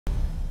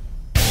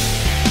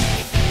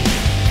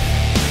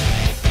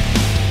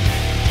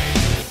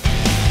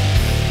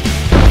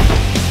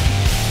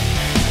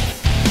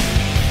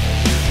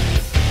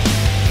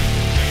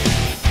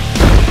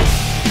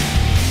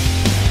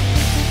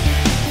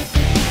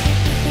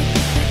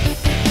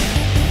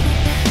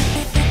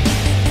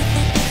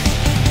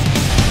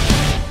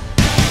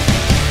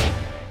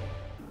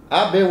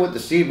I've been with the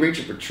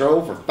Seabreacher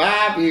Patrol for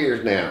 5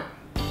 years now.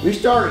 We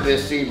started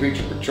this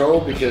Seabreacher Patrol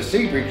because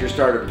Seabreachers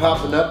started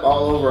popping up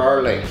all over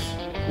our lakes.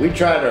 We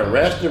tried to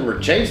arrest them or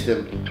chase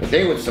them, but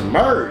they would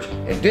submerge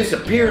and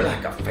disappear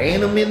like a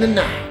phantom in the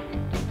night.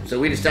 So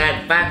we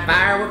decided to fight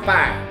fire with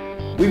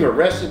fire. We've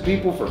arrested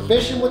people for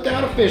fishing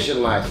without a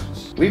fishing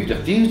license. We've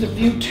defused a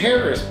few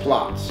terrorist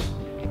plots.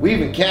 We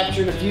even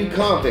captured a few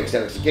convicts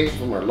that escaped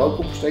from our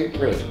local state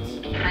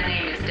prisons. My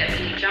name is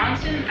Deputy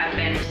Johnson. I've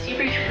been with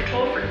Seabreacher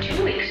Patrol for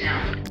 2 weeks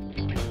now.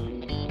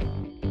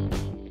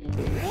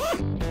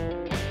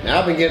 Now,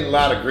 I've been getting a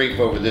lot of grief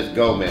over this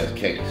Gomez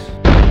case.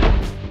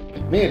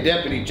 Me and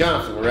Deputy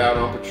Johnson were out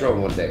on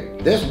patrol one day.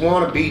 This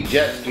wannabe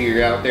jet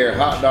skier out there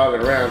hot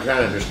dogging around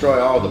trying to destroy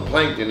all the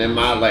plankton in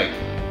my lake.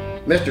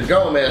 Mr.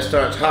 Gomez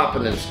starts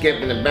hopping and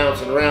skipping and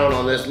bouncing around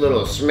on this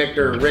little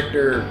Smictor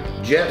Richter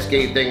jet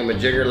ski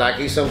thingamajigger like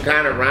he's some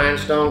kind of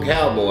rhinestone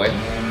cowboy,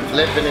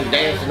 flipping and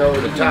dancing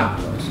over the top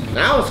of us. And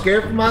I was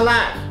scared for my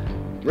life.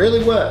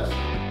 Really was.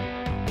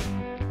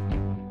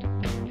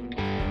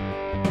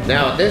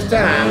 Now at this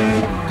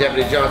time,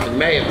 Deputy Johnson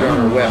may have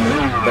drawn her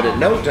weapon, but at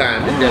no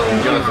time did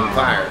Deputy Johnson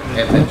fire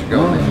at Mr.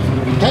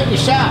 Gomez. Take your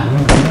shot.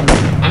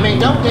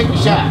 Don't take your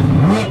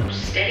shot.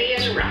 Steady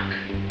as a rock.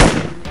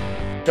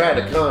 Tried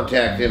to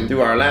contact him through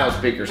our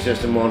loudspeaker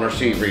system on our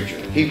Seabreacher.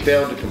 He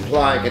failed to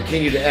comply and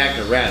continued to act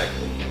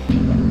erratically.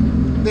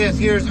 This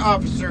here's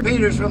Officer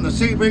Peters from the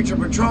Seabreacher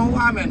Patrol.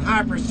 I'm in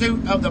high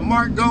pursuit of the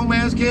Mark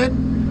Gomez kid.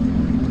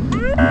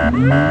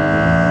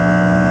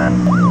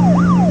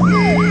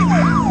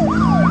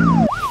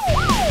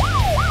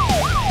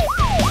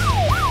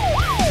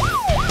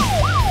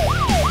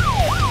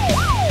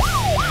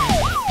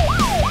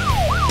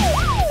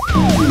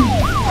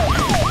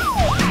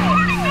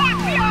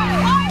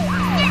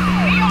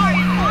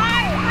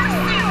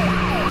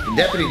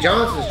 Deputy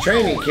Johnson's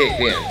training kicked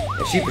in,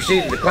 and she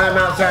proceeded to climb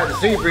outside the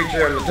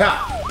Seabreacher on the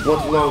top.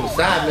 Once along the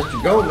side,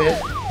 Mr.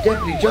 Gomez,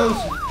 Deputy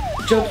Johnson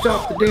jumps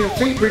off the damn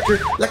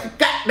Seabreacher like a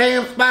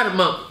goddamn spider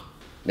monkey.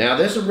 Now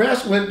this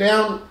arrest went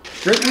down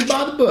strictly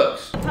by the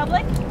books.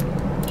 Public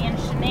and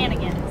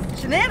shenanigans.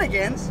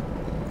 Shenanigans?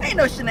 Ain't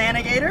no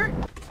shenanigator.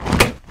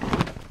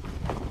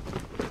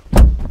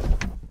 Boom,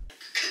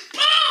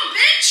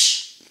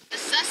 bitch! The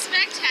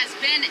suspect has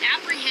been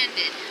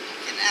apprehended.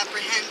 Can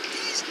apprehend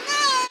these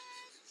nuts.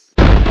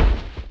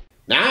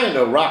 Now I ain't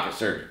no rocket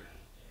surgeon,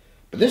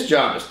 but this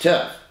job is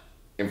tough,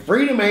 and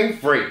freedom ain't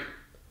free.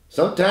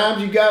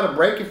 Sometimes you gotta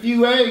break a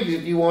few eggs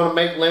if you want to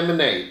make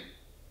lemonade.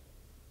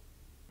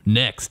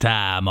 Next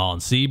time on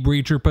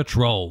Seabreacher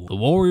Patrol, the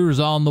warriors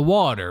on the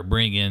water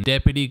bring in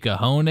Deputy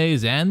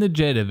Cajones and the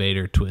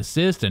Jetivator to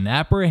assist in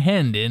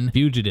apprehending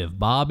fugitive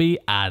Bobby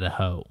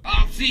Idaho.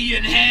 I'll see you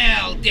in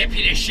hell,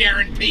 Deputy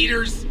Sharon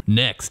Peters.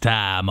 Next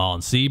time on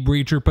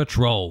Seabreacher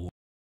Patrol.